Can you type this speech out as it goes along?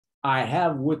I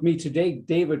have with me today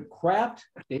David Kraft.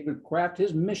 David Kraft,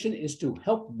 his mission is to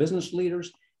help business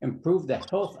leaders improve the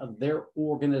health of their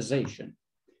organization.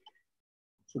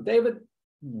 So David,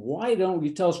 why don't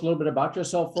you tell us a little bit about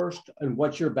yourself first and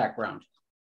what's your background?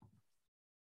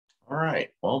 All right.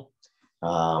 Well,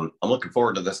 I'm looking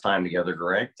forward to this time together,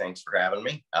 Greg. Thanks for having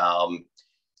me.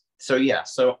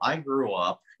 So I grew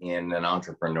up in an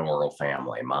entrepreneurial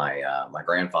family. My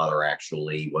grandfather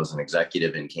actually was an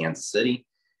executive in Kansas City,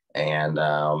 and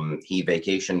he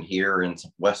vacationed here in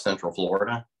West Central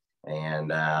Florida.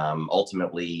 And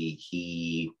ultimately,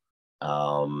 he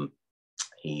bought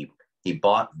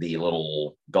the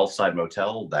little Gulfside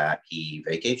motel that he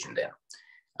vacationed in.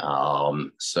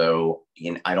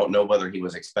 I don't know whether he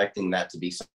was expecting that to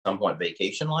be somewhat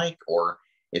vacation-like, or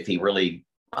if he really,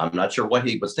 I'm not sure what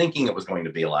he was thinking it was going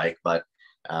to be like, but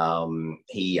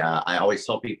I always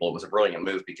tell people it was a brilliant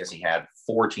move because he had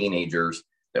 4 teenagers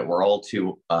that were all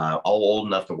old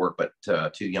enough to work, but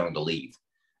too young to leave.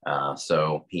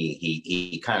 So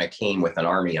he kind of came with an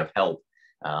army of help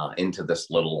into this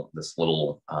little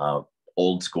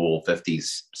old school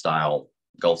 50s style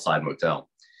Gulfside motel.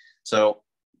 So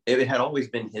it had always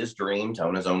been his dream to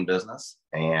own his own business,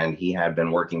 and he had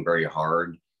been working very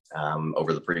hard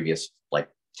over the previous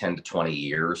 10 to 20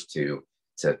 years to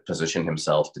position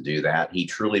himself to do that. He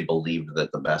truly believed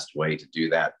that the best way to do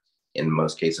that in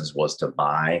most cases was to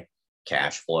buy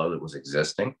cash flow that was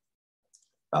existing,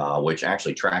 which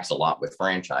actually tracks a lot with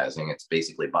franchising. It's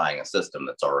basically buying a system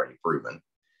that's already proven.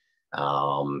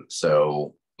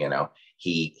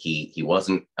 He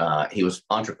wasn't, he was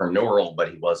entrepreneurial, but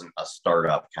he wasn't a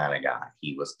startup kind of guy.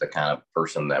 He was the kind of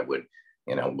person that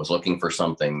was looking for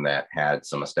something that had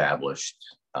some established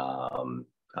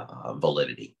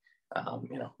validity,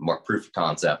 more proof of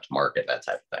concept, market, that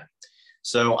type of thing.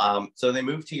 So they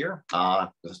moved here.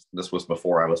 This was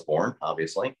before I was born,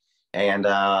 obviously. And,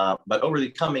 but over the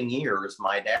coming years,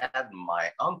 my dad and my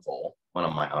uncle, one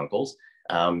of my uncles,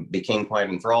 became quite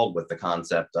enthralled with the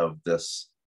concept of this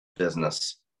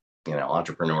business,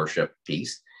 entrepreneurship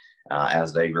piece.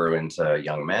 As they grew into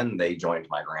young men, they joined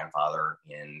my grandfather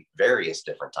in various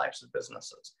different types of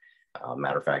businesses.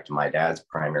 Matter of fact, my dad's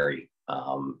primary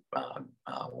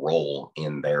role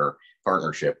in their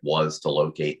partnership was to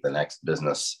locate the next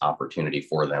business opportunity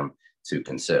for them to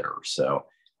consider. So,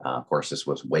 of course, this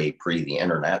was way pre the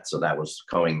internet, so that was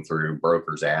going through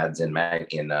brokers' ads in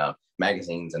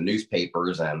magazines and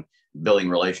newspapers, and building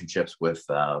relationships with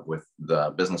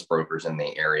the business brokers in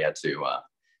the area to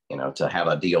have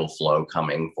a deal flow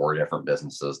coming for different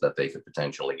businesses that they could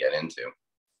potentially get into.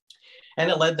 And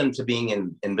it led them to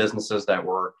being in businesses that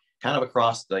were kind of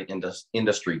across the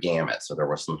industry gamut. So there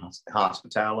was some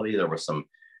hospitality, there was some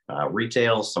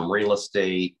retail, some real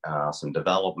estate, some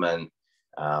development,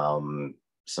 some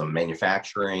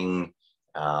manufacturing,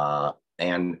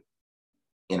 and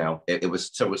it was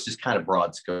just kind of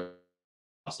broad scope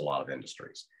across a lot of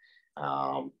industries.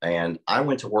 And I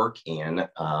went to work in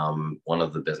one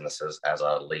of the businesses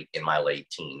in my late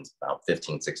teens, about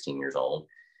 15, 16 years old.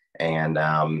 And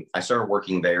I started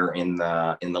working there in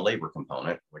the labor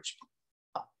component, which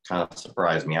kind of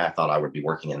surprised me. I thought I would be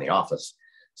working in the office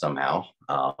somehow,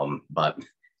 but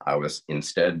I was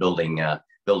instead building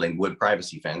wood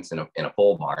privacy fence in a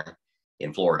pole barn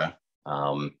in Florida.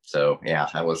 So yeah,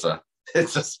 it was a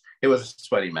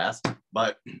sweaty mess.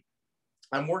 But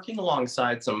I'm working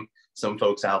alongside some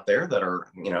folks out there that are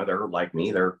they're like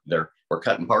me. We're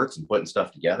cutting parts and putting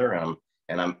stuff together, and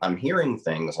I'm hearing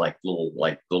things like little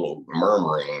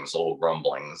murmurings, little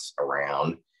grumblings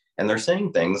around, and they're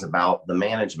saying things about the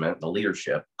management, the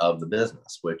leadership of the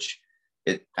business, which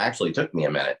it actually took me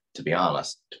a minute, to be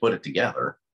honest, to put it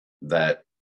together that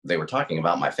they were talking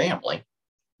about my family.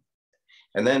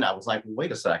 And then I was like,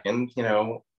 wait a second,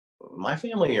 my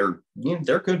family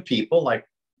they're good people. Like,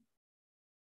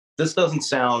 this doesn't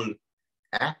sound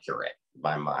accurate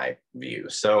by my view.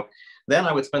 So then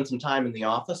I would spend some time in the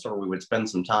office, or we would spend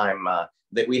some time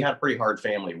that we had a pretty hard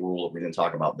family rule that we didn't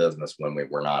talk about business when we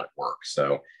were not at work.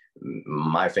 So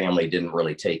my family didn't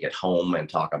really take it home and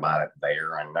talk about it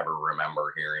there. I never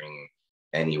remember hearing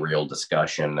any real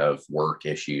discussion of work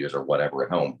issues or whatever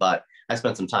at home. But I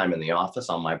spent some time in the office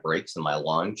on my breaks and my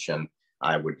lunch, and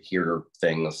I would hear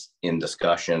things in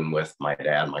discussion with my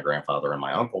dad, my grandfather, and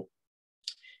my uncle.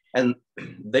 And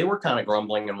they were kind of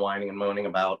grumbling and whining and moaning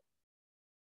about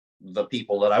the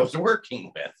people that I was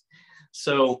working with.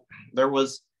 So there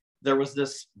was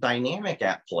this dynamic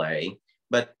at play.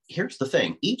 But here's the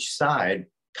thing: each side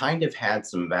kind of had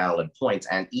some valid points,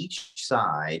 and each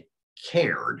side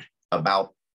cared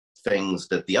about things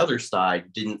that the other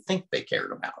side didn't think they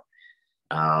cared about.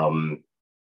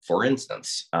 For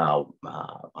instance,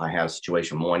 I had a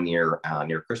situation one year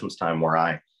near Christmas time where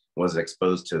I was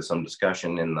exposed to some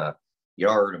discussion in the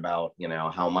yard about,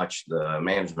 how much the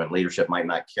management leadership might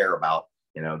not care about,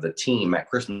 the team at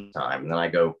Christmas time. And then I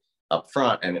go up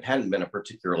front, and it hadn't been a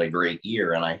particularly great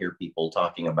year. And I hear people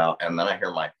talking about, and then I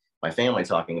hear my family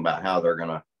talking about how they're going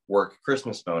to work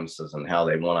Christmas bonuses and how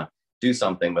they want to do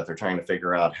something, but they're trying to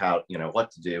figure out how, what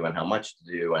to do and how much to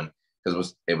do. And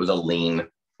because it was a lean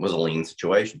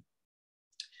situation.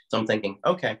 So I'm thinking,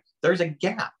 okay, there's a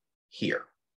gap here.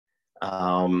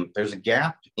 There's a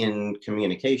gap in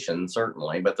communication,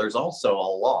 certainly, but there's also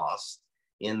a loss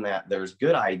in that there's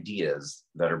good ideas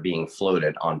that are being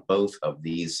floated on both of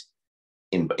these,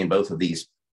 in both of these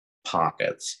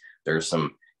pockets. There's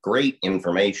some great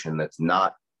information that's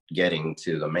not getting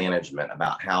to the management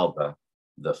about how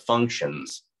the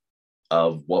functions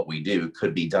of what we do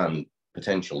could be done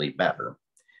potentially better,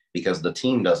 because the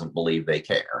team doesn't believe they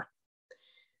care.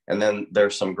 And then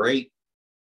there's some great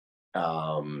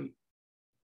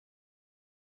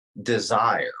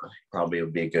desire, probably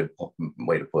would be a good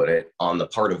way to put it, on the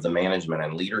part of the management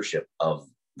and leadership of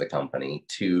the company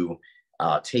to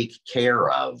take care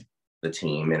of the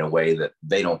team in a way that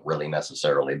they don't really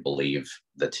necessarily believe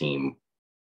the team,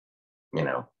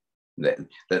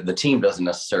 the team doesn't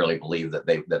necessarily believe that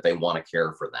they want to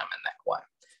care for them in that way.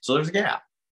 So there's a gap.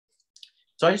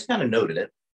 So I just kind of noted it.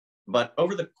 But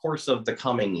over the course of the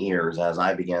coming years, as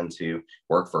I began to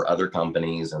work for other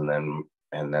companies and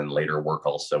then later work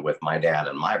also with my dad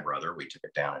and my brother, we took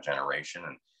it down a generation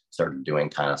and started doing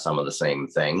kind of some of the same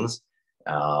things.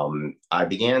 I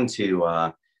began to,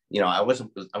 I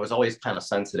was always kind of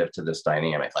sensitive to this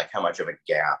dynamic, like how much of a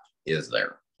gap is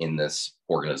there in this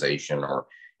organization or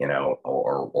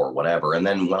whatever. And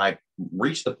then when I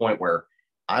reached the point where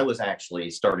I was actually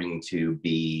starting to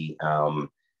be,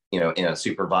 in a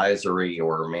supervisory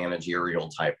or managerial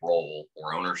type role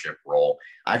or ownership role,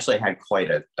 I actually had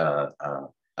quite a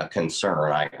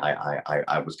concern.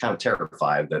 I was kind of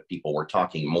terrified that people were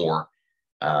talking more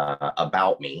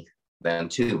about me than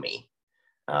to me.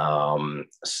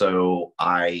 So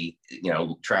I,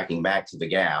 tracking back to the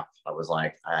gap, I was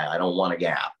like, I don't want a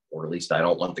gap, or at least I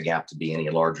don't want the gap to be any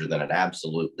larger than it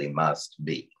absolutely must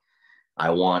be. I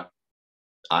want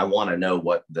to know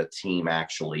what the team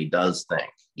actually does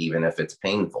think, even if it's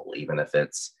painful, even if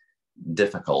it's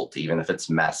difficult, even if it's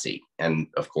messy. And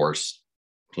of course,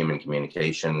 human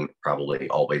communication probably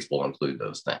always will include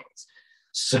those things.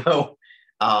 So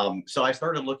I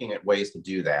started looking at ways to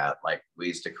do that, like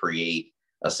ways to create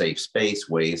a safe space,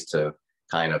 ways to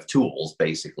kind of tools,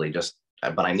 basically,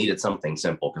 but I needed something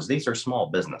simple because these are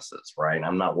small businesses, right?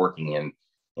 I'm not working in,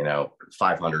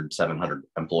 500, 700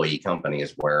 employee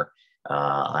companies where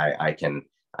I can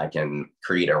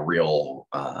create a real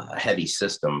heavy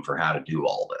system for how to do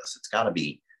all this. It's got to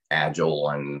be agile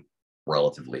and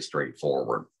relatively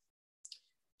straightforward.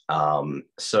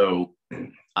 So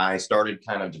I started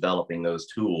kind of developing those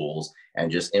tools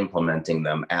and just implementing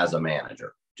them as a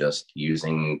manager, just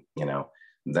using,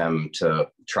 them to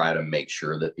try to make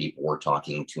sure that people were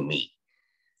talking to me.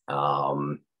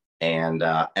 And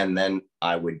then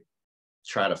I would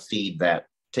try to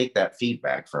take that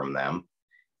feedback from them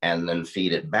and then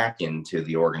feed it back into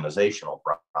the organizational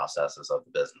processes of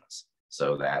the business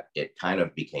so that it kind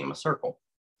of became a circle.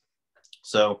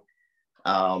 So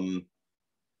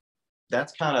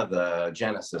that's kind of the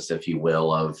genesis, if you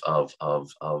will, of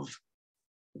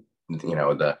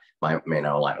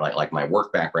my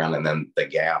work background, and then the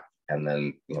gap, and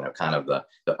then kind of the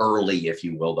early, if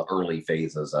you will, the early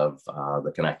phases of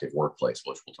the connected workplace,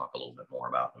 which we'll talk a little bit more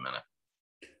about in a minute.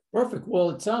 Perfect. Well,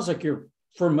 it sounds like your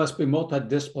firm must be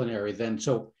multidisciplinary then.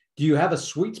 So do you have a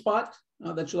sweet spot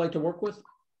that you like to work with?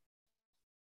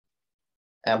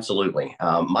 Absolutely.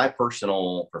 My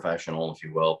personal, professional, if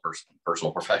you will,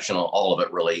 personal, professional, all of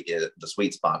it really is the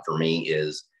sweet spot for me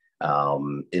is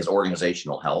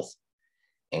organizational health.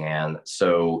 And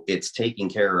so it's taking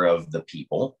care of the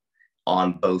people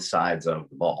on both sides of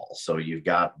the ball. So you've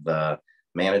got the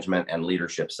management and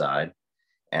leadership side,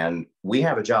 and we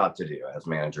have a job to do as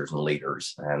managers and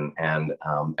leaders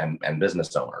and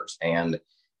business owners. And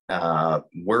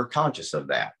we're conscious of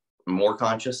that, more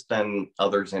conscious than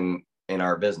others in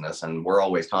our business. And we're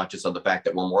always conscious of the fact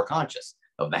that we're more conscious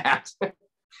of that.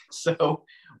 So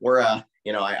we're,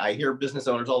 I hear business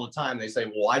owners all the time. They say,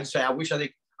 well, I wish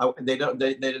they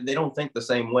don't think the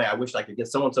same way. I wish I could get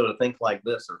so-and-so to think like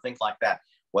this or think like that.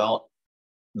 Well,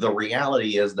 the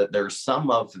reality is that there's some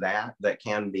of that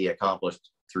can be accomplished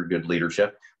through good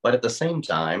leadership. But at the same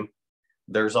time,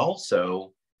 there's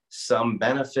also some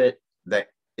benefit that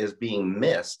is being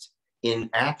missed in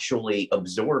actually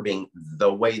absorbing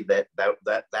the way that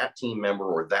team member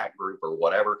or that group or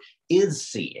whatever is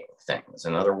seeing things.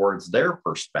 In other words, their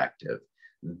perspective,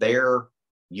 their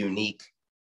unique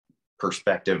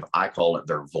perspective, I call it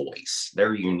their voice,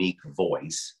 their unique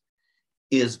voice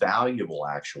is valuable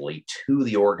actually to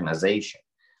the organization.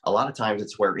 A lot of times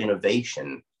it's where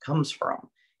innovation comes from.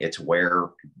 It's where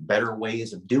better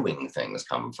ways of doing things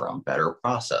come from, better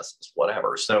processes,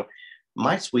 whatever. So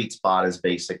my sweet spot is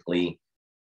basically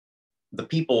the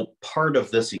people part of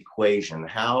this equation.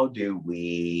 How do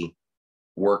we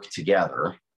work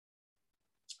together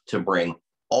to bring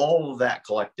all of that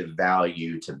collective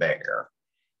value to bear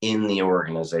in the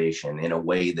organization in a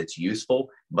way that's useful,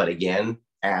 but again,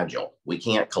 agile? We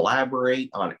can't collaborate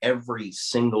on every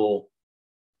single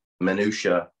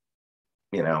minutia,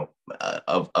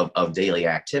 of daily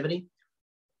activity,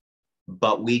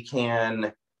 but we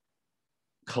can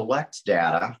collect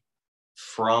data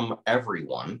from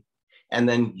everyone and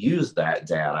then use that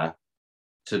data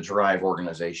to drive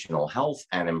organizational health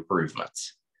and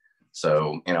improvements.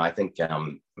 So, I think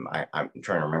I'm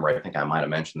trying to remember, I think I might have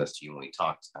mentioned this to you when we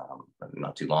talked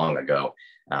not too long ago.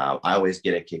 I always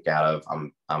get a kick out of,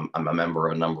 I'm a member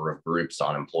of a number of groups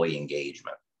on employee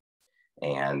engagement.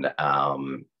 And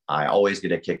I always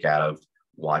get a kick out of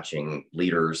watching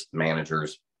leaders,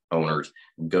 managers, owners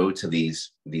go to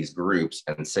these groups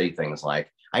and say things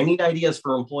like, I need ideas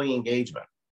for employee engagement.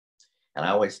 And I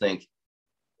always think,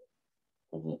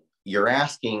 you're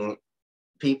asking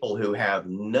people who have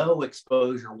no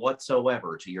exposure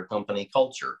whatsoever to your company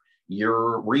culture,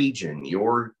 your region,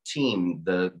 your team,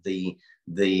 the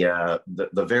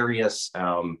various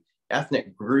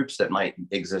ethnic groups that might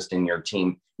exist in your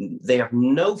team. They have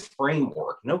no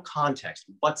framework, no context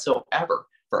whatsoever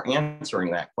for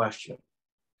answering that question.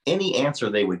 Any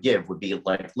answer they would give would be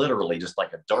like literally just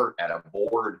like a dart at a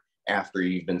board after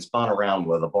you've been spun around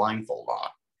with a blindfold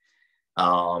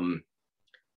on.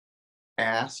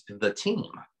 Ask the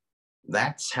team.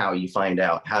 That's how you find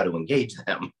out how to engage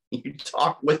them. You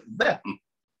talk with them.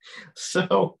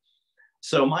 So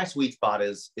my sweet spot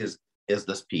is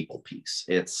this people piece.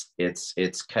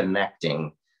 It's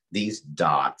connecting these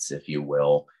dots, if you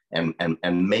will, and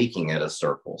making it a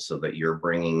circle so that you're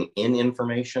bringing in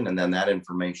information, and then that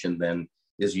information then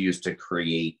is used to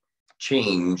create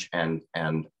change and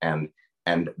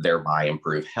thereby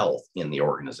improve health in the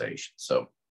organization. So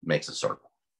makes a circle.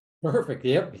 Perfect.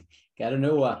 Yep. Got to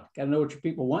know what your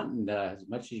people want, and as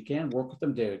much as you can, work with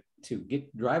them to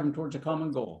get driving towards a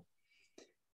common goal.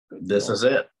 This is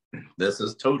it. This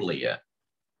is totally it.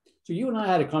 So you and I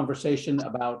had a conversation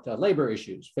about labor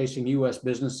issues facing U.S.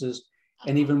 businesses,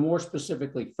 and even more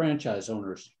specifically, franchise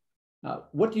owners.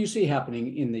 What do you see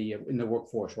happening in the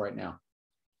workforce right now?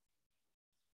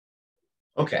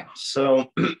 Okay,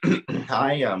 so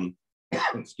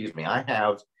excuse me, I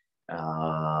have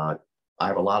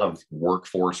a lot of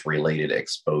workforce related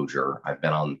exposure. I've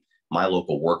been on my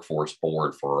local workforce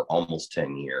board for almost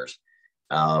 10 years.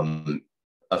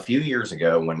 A few years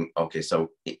ago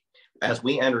as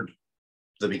we entered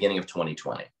the beginning of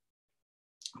 2020,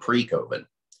 pre-COVID,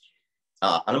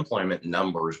 unemployment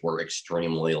numbers were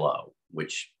extremely low,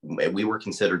 which we were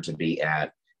considered to be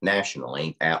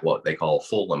nationally at what they call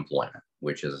full employment,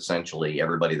 which is essentially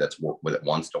everybody that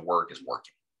wants to work is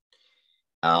working.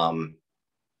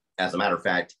 As a matter of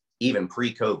fact, even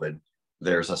pre-COVID,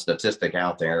 there's a statistic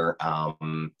out there,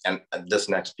 and this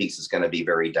next piece is going to be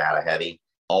very data heavy.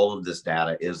 All of this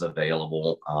data is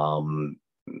available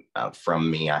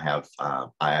from me. I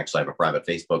actually have a private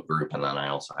Facebook group, and then I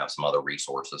also have some other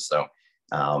resources. So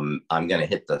I'm going to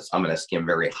hit this. I'm going to skim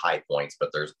very high points,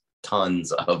 but there's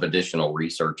tons of additional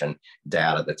research and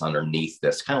data that's underneath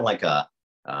this, kind of like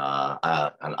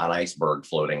an iceberg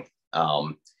floating.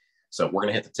 So we're going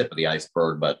to hit the tip of the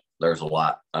iceberg, but there's a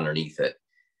lot underneath it.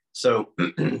 So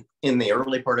in the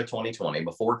early part of 2020,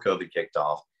 before COVID kicked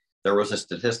off, there was a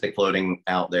statistic floating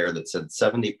out there that said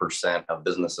 70% of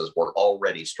businesses were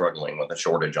already struggling with a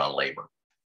shortage on labor.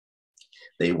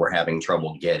 They were having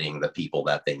trouble getting the people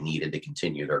that they needed to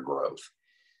continue their growth.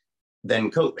 Then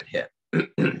COVID hit.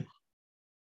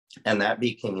 And that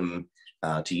became,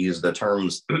 to use the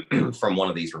terms from one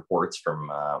of these reports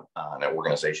from an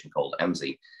organization called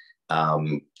MZ,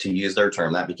 to use their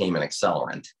term, that became an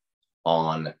accelerant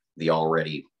on the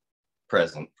already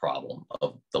present problem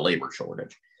of the labor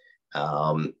shortage.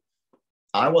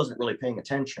 I wasn't really paying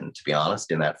attention, to be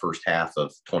honest, in that first half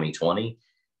of 2020.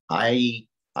 I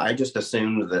just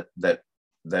assumed that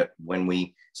when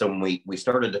we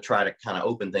started to try to kind of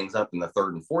open things up in the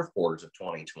third and fourth quarters of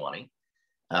 2020,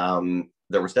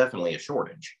 there was definitely a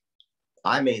shortage.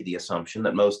 I made the assumption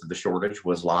that most of the shortage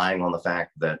was lying on the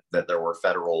fact that there were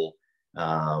federal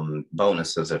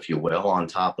bonuses, if you will, on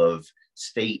top of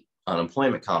state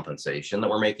unemployment compensation that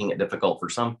were making it difficult for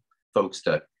some folks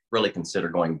to really consider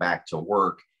going back to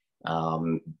work,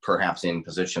 perhaps in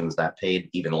positions that paid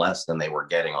even less than they were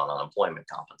getting on unemployment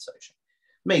compensation.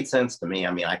 Made sense to me.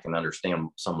 I mean, I can understand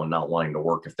someone not wanting to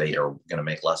work if they are going to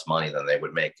make less money than they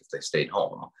would make if they stayed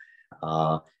home.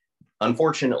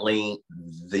 Unfortunately,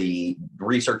 the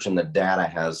research and the data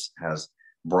has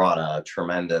brought a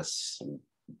tremendously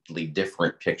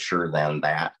different picture than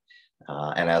that.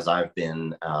 And as I've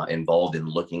been involved in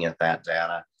looking at that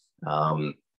data,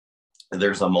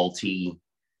 there's a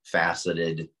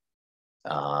multifaceted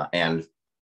and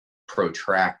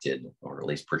protracted, or at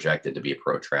least projected to be a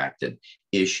protracted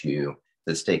issue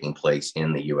that's taking place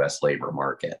in the US labor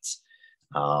markets.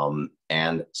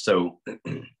 And so,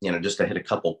 just to hit a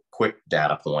couple quick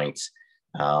data points,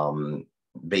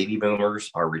 baby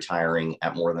boomers are retiring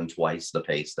at more than twice the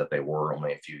pace that they were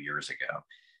only a few years ago.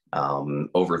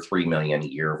 Over 3 million a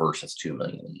year versus 2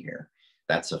 million a year.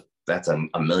 That's a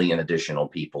million additional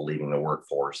people leaving the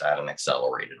workforce at an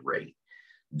accelerated rate.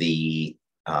 The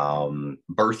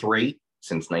birth rate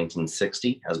since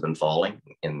 1960 has been falling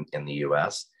in the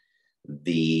US.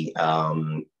 The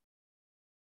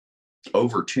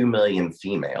over 2 million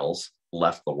females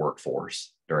left the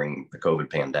workforce during the COVID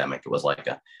pandemic. It was like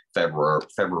a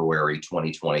February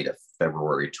 2020 to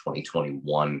February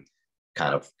 2021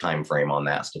 kind of time frame on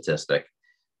that statistic.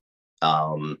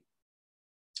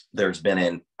 There's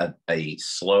been a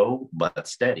slow but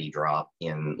steady drop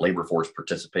in labor force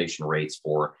participation rates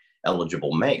for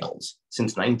eligible males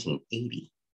since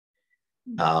 1980.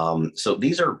 So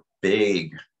these are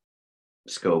big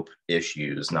scope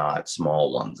issues, not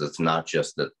small ones. It's not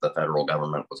just that the federal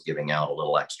government was giving out a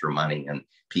little extra money and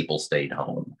people stayed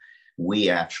home. We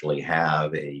actually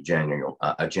have a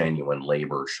genuine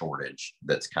labor shortage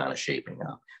that's kind of shaping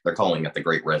up. They're calling it the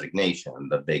Great Resignation,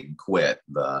 the Big Quit,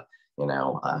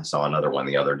 I saw another one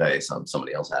the other day.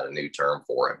 Somebody else had a new term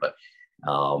for it,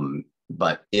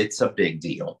 but it's a big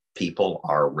deal. People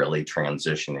are really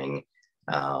transitioning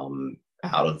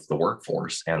out of the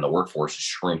workforce, and the workforce is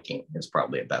shrinking is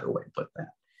probably a better way to put that.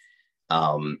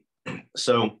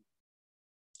 So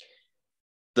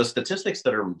the statistics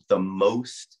that are the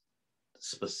most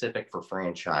specific for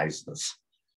franchises,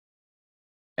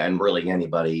 and really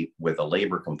anybody with a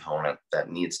labor component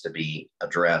that needs to be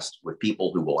addressed with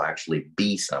people who will actually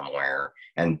be somewhere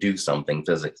and do something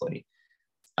physically.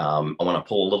 I want to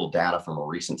pull a little data from a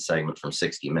recent segment from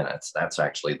 60 Minutes. That's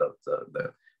actually the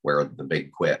where the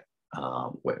Big Quit,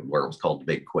 where it was called the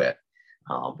Big Quit,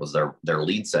 was their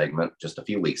lead segment just a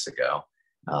few weeks ago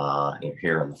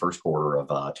here in the first quarter of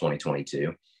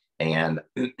 2022. And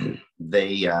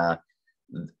they had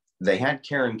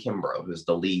Karen Kimbrough, who's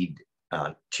the lead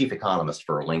chief economist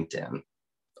for LinkedIn,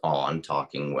 on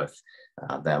talking with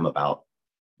them about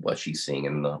what she's seeing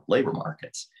in the labor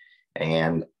markets.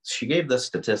 And she gave this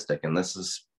statistic, and this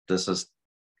is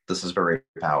very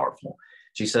powerful.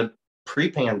 She said,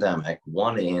 pre-pandemic,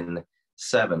 1 in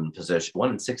 67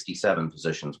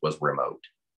 positions was remote.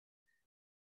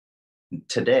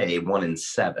 Today, 1 in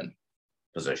 7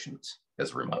 positions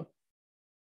is remote.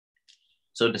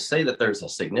 So to say that there's a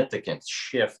significant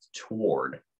shift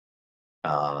toward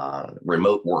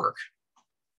remote work,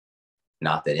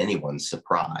 not that anyone's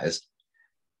surprised,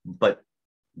 but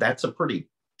that's a pretty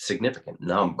significant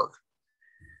number.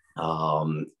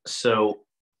 So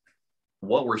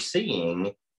what we're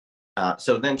seeing,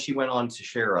 so then she went on to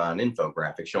share an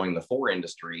infographic showing the 4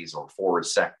 industries, or 4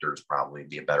 sectors, probably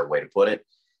be a better way to put it,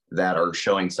 that are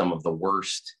showing some of the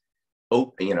worst,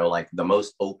 like the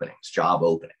most openings, job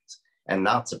openings. And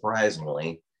not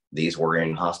surprisingly, these were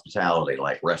in hospitality,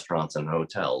 like restaurants and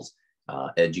hotels,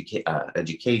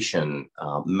 education,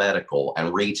 medical,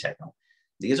 and retail.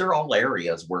 These are all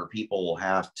areas where people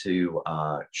have to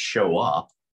show up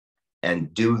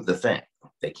and do the thing.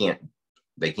 They can't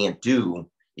do,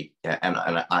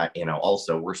 and I,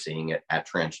 also we're seeing it at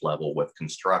trench level with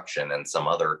construction and some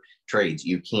other trades.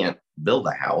 You can't build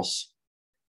a house,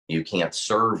 you can't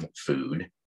serve food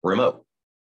remote.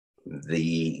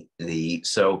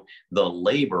 So the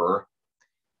labor,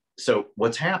 so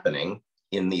what's happening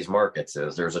in these markets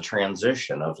is there's a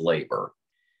transition of labor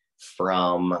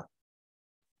from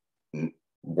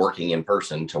working in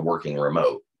person to working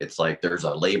remote. It's like there's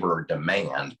a labor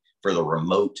demand for the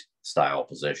remote style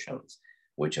positions,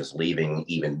 which is leaving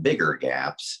even bigger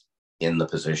gaps in the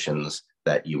positions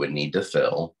that you would need to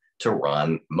fill to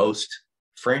run most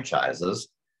franchises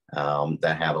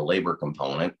that have a labor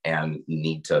component and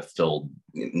need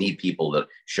people to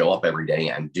show up every day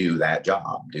and do that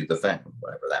job, do the thing,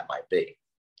 whatever that might be.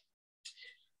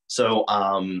 So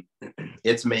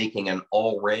it's making an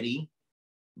already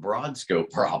broad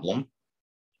scope problem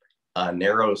a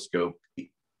narrow scope,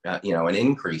 an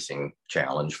increasing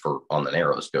challenge on the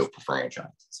narrow scope for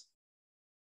franchises.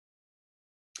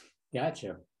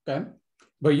 Gotcha. Okay.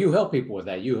 But you help people with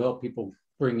that. You help people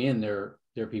bring in their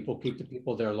people, keep the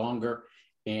people there longer,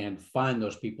 and find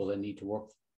those people that need to work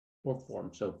for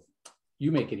them. So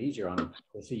you make it easier on them.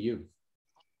 I see you.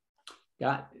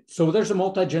 So there's a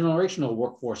multi-generational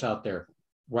workforce out there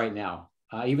right now.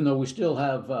 Even though we still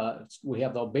have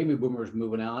the baby boomers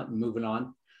moving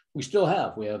on, we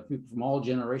have people from all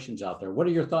generations out there. What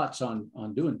are your thoughts on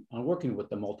working with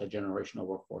the multi-generational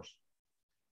workforce?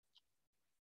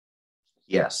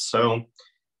 Yes. So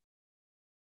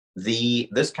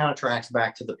this kind of tracks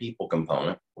back to the people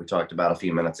component we talked about a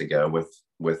few minutes ago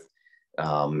with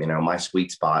my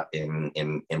sweet spot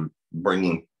in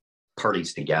bringing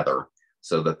parties together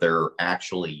so that they're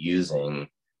actually using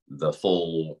the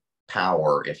full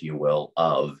power, if you will,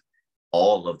 of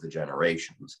all of the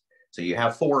generations. So you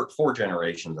have four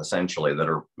generations essentially that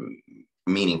are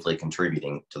meaningfully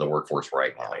contributing to the workforce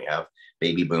right now. You have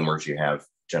baby boomers, you have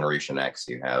Generation X,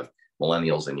 you have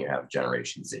millennials, and you have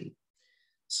Generation Z.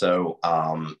 So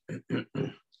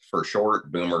for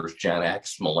short, boomers, Gen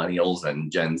X, millennials,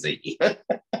 and Gen Z.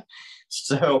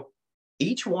 So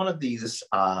each one of these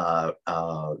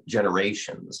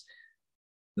generations,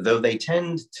 though they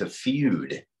tend to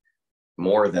feud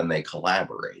more than they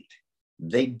collaborate,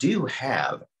 they do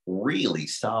have really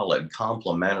solid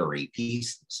complementary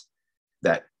pieces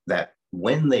that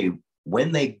when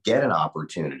they get an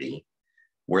opportunity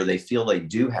where they feel they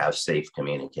do have safe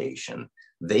communication,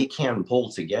 they can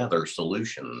pull together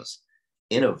solutions,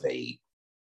 innovate,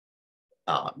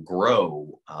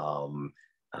 grow,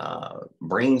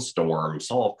 brainstorm,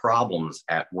 solve problems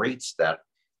at rates that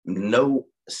no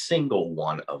single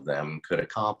one of them could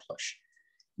accomplish.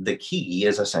 The key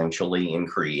is essentially in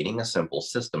creating a simple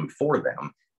system for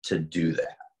them to do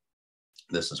that.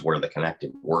 This is where the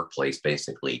connected workplace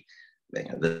basically,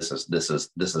 this is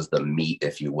the meat,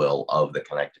 if you will, of the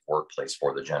connected workplace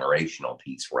for the generational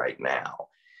piece right now.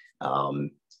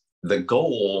 The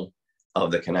goal of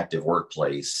the connected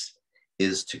workplace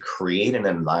is to create an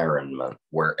environment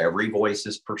where every voice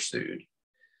is pursued,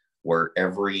 where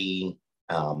every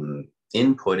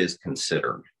input is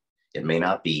considered. It may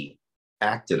not be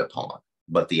acted upon,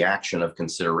 but the action of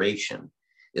consideration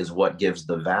is what gives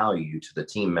the value to the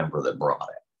team member that brought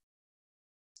it.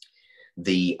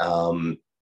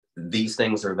 These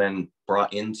things are then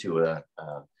brought into a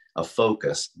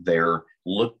focus. They're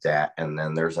looked at, and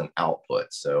then there's an output.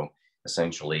 So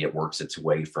essentially, it works its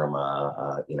way from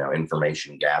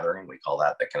information gathering. We call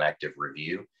that the connective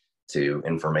review, to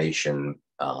information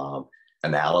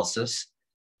analysis,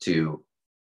 to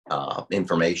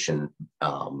information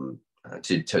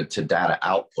to data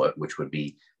output, which would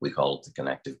be, we call it the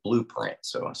connective blueprint.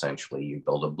 So essentially, you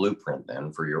build a blueprint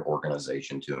then for your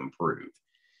organization to improve.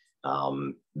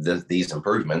 These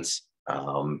improvements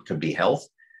could be health,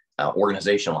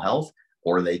 organizational health,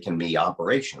 or they can be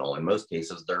operational. In most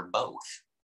cases, they're both.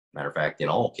 Matter of fact, in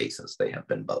all cases, they have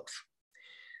been both.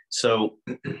 So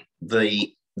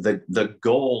the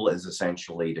goal is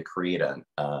essentially to create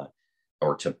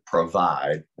or to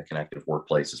provide, the connected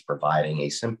workplace is providing a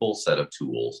simple set of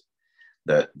tools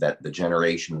that the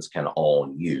generations can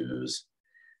all use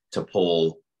to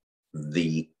pull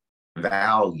the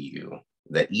value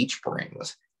that each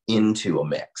brings into a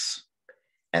mix,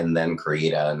 and then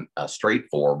create a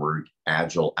straightforward,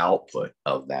 agile output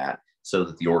of that so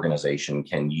that the organization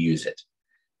can use it.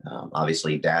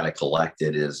 Obviously, data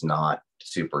collected is not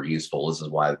super useful. This is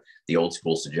why the old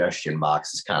school suggestion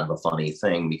box is kind of a funny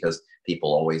thing, because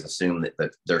people always assume that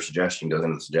their suggestion goes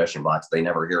into the suggestion box. They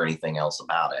never hear anything else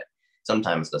about it.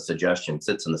 Sometimes the suggestion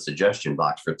sits in the suggestion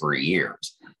box for 3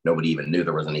 years. Nobody even knew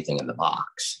there was anything in the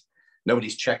box.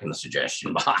 Nobody's checking the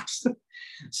suggestion box.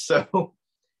 So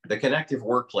the connective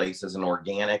workplace is an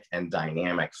organic and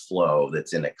dynamic flow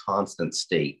that's in a constant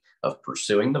state of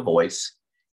pursuing the voice,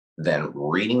 then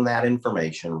reading that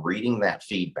information, reading that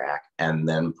feedback, and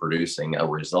then producing a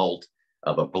result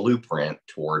of a blueprint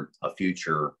toward a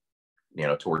future,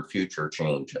 toward future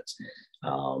changes.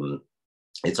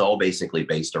 It's all basically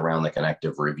based around the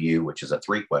connective review, which is a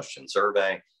 3-question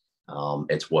survey.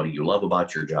 It's, what do you love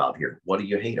about your job here? What do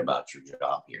you hate about your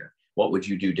job here? What would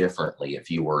you do differently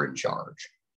if you were in charge?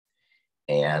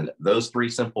 And those 3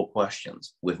 simple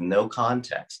questions, with no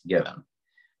context given,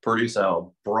 produce a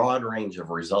broad range of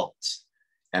results.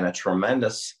 and a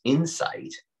tremendous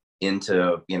insight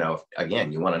into,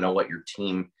 again, you want to know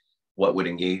what would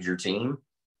engage your team.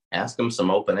 Ask them some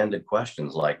open-ended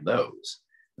questions like those.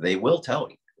 They will tell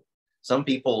you. Some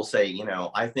people say,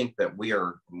 I think that we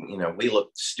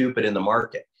look stupid in the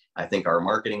market. I think our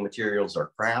marketing materials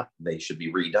are crap. They should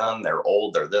be redone. They're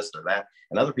old. They're this, they're that.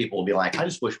 And other people will be like, I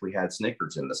just wish we had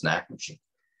Snickers in the snack machine.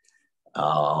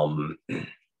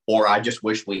 Or I just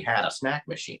wish we had a snack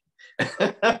machine.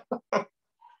 There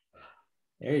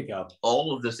you go.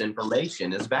 All of this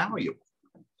information is valuable.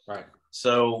 Right.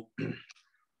 So,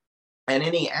 and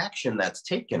any action that's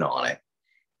taken on it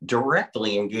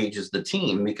directly engages the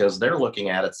team, because they're looking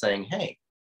at it saying, hey,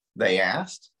 they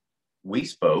asked, we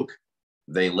spoke,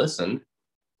 they listened,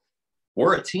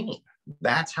 we're a team.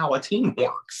 That's how a team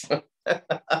works.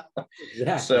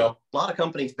 Exactly. So a lot of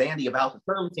companies bandy about the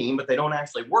term team, but they don't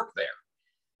actually work there.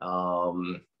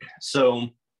 So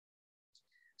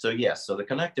the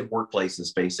connective workplace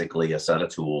is basically a set of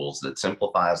tools that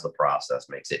simplifies the process,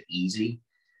 makes it easy,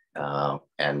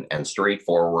 and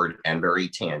straightforward and very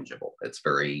tangible. It's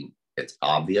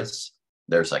obvious.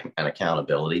 There's like an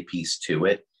accountability piece to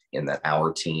it, in that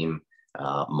our team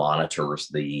monitors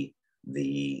the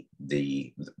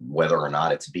whether or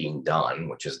not it's being done,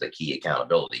 which is the key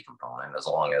accountability component. As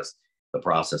long as the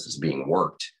process is being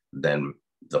worked, then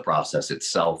the process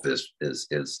itself is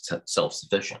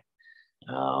self-sufficient.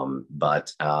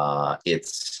 But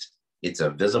it's a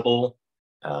visible,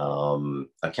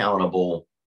 accountable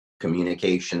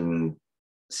communication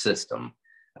system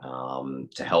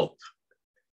to help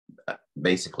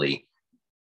basically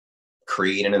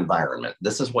create an environment.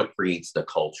 This is what creates the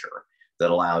culture that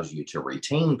allows you to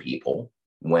retain people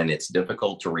when it's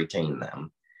difficult to retain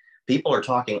them. People are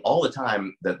talking all the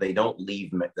time that they don't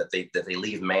leave, that they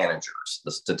leave managers.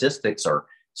 The statistics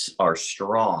are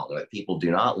strong that people do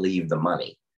not leave the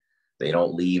money. They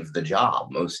don't leave the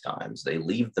job most times. They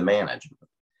leave the management.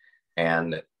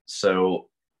 And so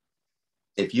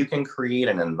if you can create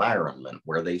an environment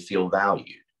where they feel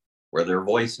valued, where their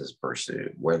voice is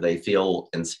pursued, where they feel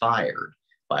inspired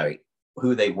by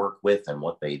who they work with and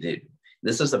what they do.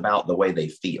 This is about the way they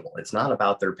feel. It's not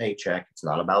about their paycheck. It's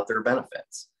not about their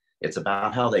benefits. It's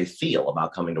about how they feel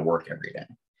about coming to work every day.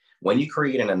 When you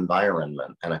create an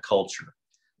environment and a culture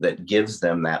that gives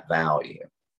them that value,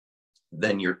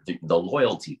 then the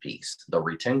loyalty piece, the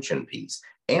retention piece,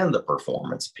 and the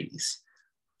performance piece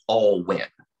all win.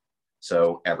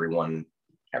 So everyone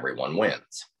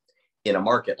wins. In a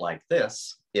market like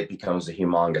this, it becomes a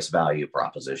humongous value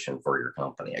proposition for your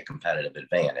company, a competitive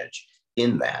advantage,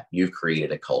 in that you've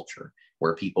created a culture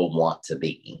where people want to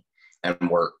be, and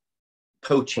where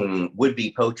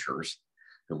would-be poachers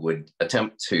who would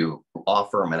attempt to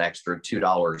offer them an extra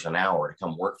 $2 an hour to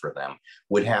come work for them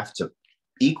would have to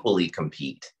equally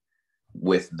compete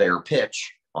with their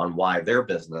pitch on why their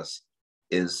business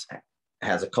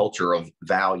has a culture of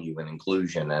value and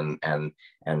inclusion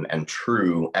and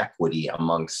true equity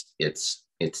amongst its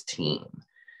team.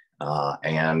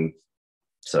 And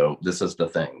so this is the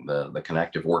thing. The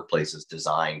connective workplace is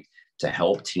designed to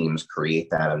help teams create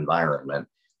that environment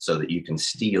so that you can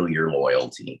steal your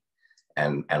loyalty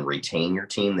and retain your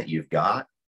team that you've got.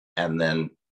 And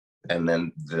then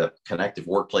the connective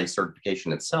workplace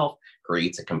certification itself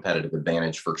creates a competitive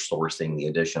advantage for sourcing the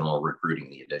additional, recruiting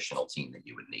the additional team that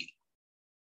you would need.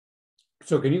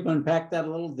 So can you unpack that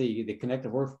a little, the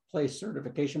connective workplace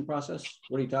certification process?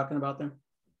 What are you talking about there?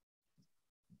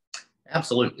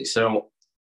 Absolutely. So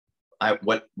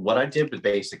what I did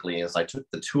basically is I took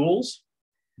the tools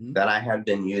that I had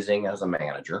been using as a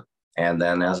manager, and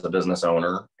then as a business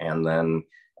owner, and then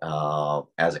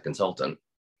as a consultant,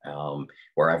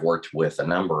 where I've worked with a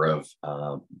number of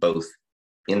both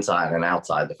inside and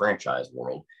outside the franchise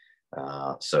world.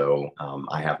 So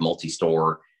I have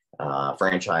multi-store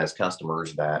franchise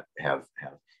customers that have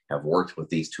worked with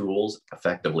these tools,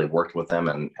 effectively worked with them,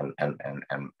 and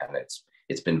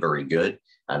it's been very good.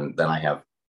 And then I have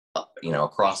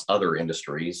across other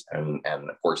industries, and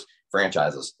of course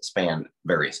franchises span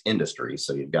various industries,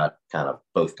 so you've got kind of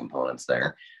both components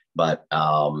there. But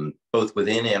both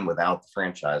within and without the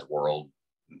franchise world,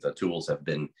 the tools have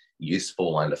been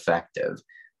useful and effective.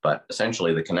 But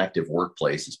essentially, the connective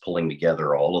workplace is pulling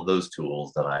together all of those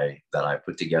tools that I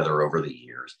put together over the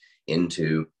years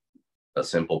into a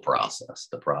simple process.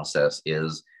 The process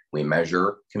is we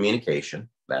measure communication.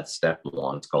 That's step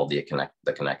one. It's called the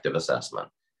connective assessment.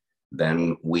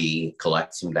 Then we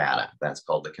collect some data. That's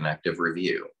called the connective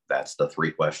review. That's the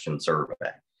 3-question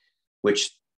survey,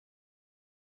 which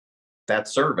that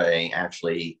survey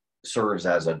actually serves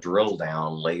as a drill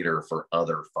down later for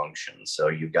other functions. So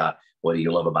you've got, what do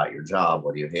you love about your job?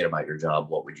 What do you hate about your job?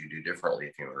 What would you do differently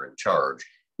if you were in charge?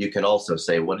 You can also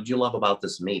say, what did you love about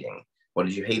this meeting? What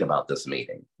did you hate about this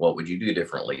meeting? What would you do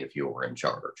differently if you were in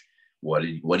charge? What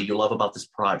do you love about this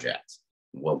project?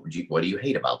 What do you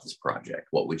hate about this project?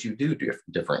 What would you do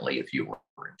differently if you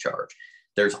were in charge?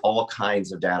 There's all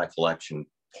kinds of data collection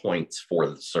points for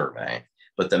the survey,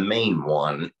 but the main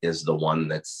one is the one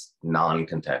that's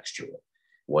non-contextual.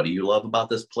 What do you love about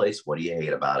this place? What do you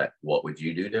hate about it? What would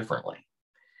you do differently?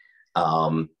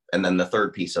 And then the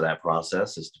third piece of that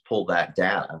process is to pull that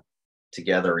data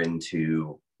together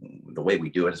into, the way we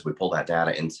do it is we pull that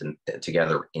data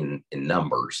together in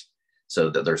numbers, so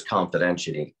that there's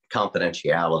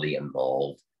confidentiality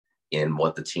involved in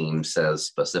what the team says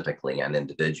specifically and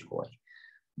individually.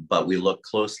 But we look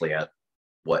closely at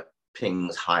what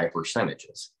pings high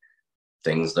percentages,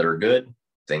 things that are good,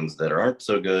 things that aren't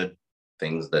so good,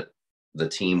 things that the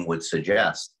team would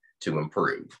suggest to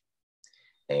improve.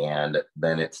 And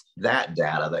then it's that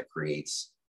data that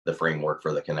creates the framework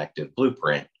for the connective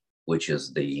blueprint, which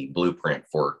is the blueprint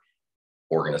for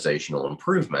organizational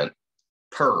improvement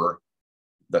per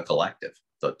the collective,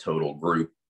 the total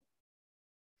group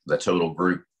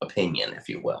opinion, if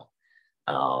you will.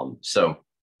 So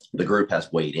the group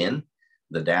has weighed in,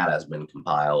 the data has been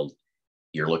compiled.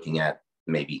 You're looking at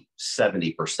maybe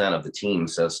 70% of the team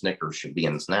says Snickers should be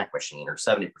in the snack machine, or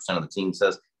 70% of the team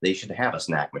says they should have a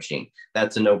snack machine.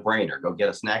 That's a no-brainer. Go get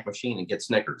a snack machine and get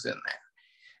Snickers in there.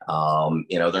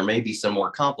 There may be some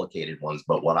more complicated ones,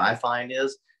 but what I find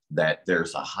is that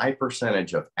there's a high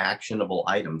percentage of actionable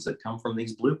items that come from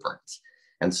these blueprints.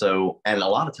 And a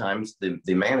lot of times the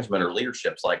management or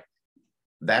leadership's like,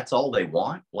 that's all they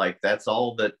want. Like, that's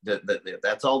all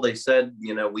that's all they said,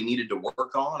 we needed to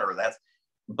work on,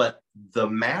 but the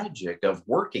magic of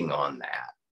working on that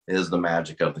is the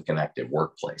magic of the connected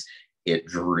workplace. It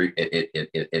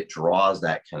draws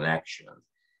that connection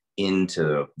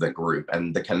into the group,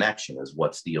 and the connection is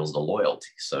what steals the loyalty.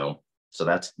 So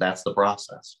that's the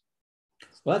process.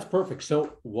 Well, that's perfect.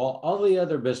 So while all the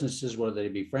other businesses, whether they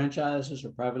be franchises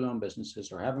or privately owned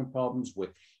businesses, are having problems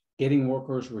with getting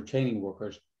workers, retaining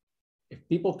workers, if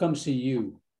people come see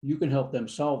you, you can help them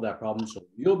solve that problem. So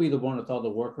you'll be the one with all the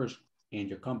workers, and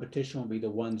your competition will be the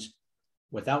ones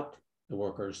without the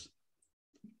workers.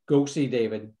 Go see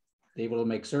David. David will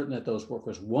make certain that those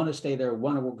workers want to stay there,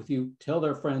 want to work with you, tell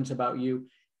their friends about you,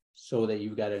 so that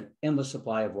you've got an endless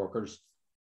supply of workers.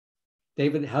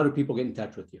 David, how do people get in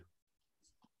touch with you?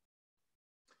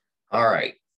 All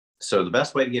right. So the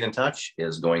best way to get in touch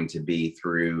is going to be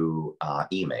through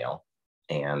email,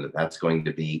 and that's going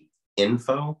to be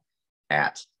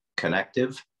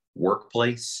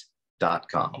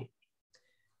info@connectiveworkplace.com.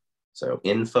 So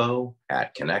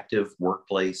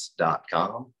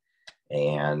info@connectiveworkplace.com.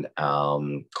 And of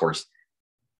course,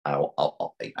 I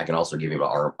can also give you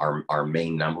our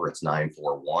main number. It's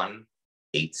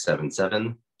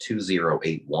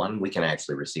 941-877-2081. We can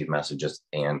actually receive messages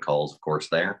and calls, of course,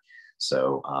 there.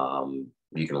 So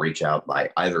you can reach out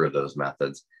by either of those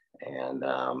methods. And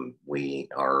we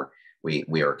are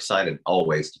excited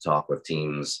always to talk with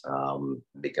teams,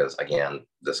 because again,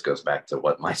 this goes back to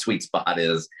what my sweet spot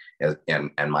is,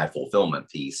 and my fulfillment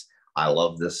piece. I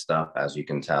love this stuff, as you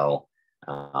can tell.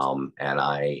 And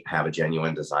I have a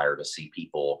genuine desire to see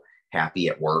people happy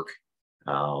at work,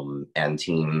 and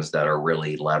teams that are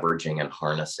really leveraging and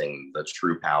harnessing the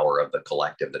true power of the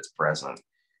collective that's present.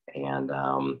 And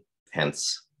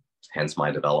hence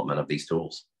my development of these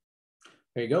tools.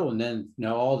 There you go. And then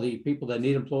now all the people that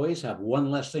need employees have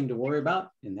one less thing to worry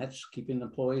about, and that's keeping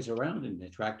employees around and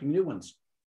attracting new ones.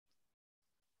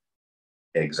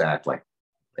 Exactly.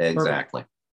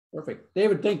 Perfect.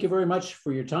 David, thank you very much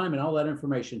for your time and all that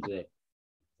information today.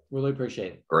 Really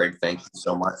appreciate it. Greg, thank you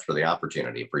so much for the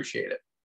opportunity. Appreciate it.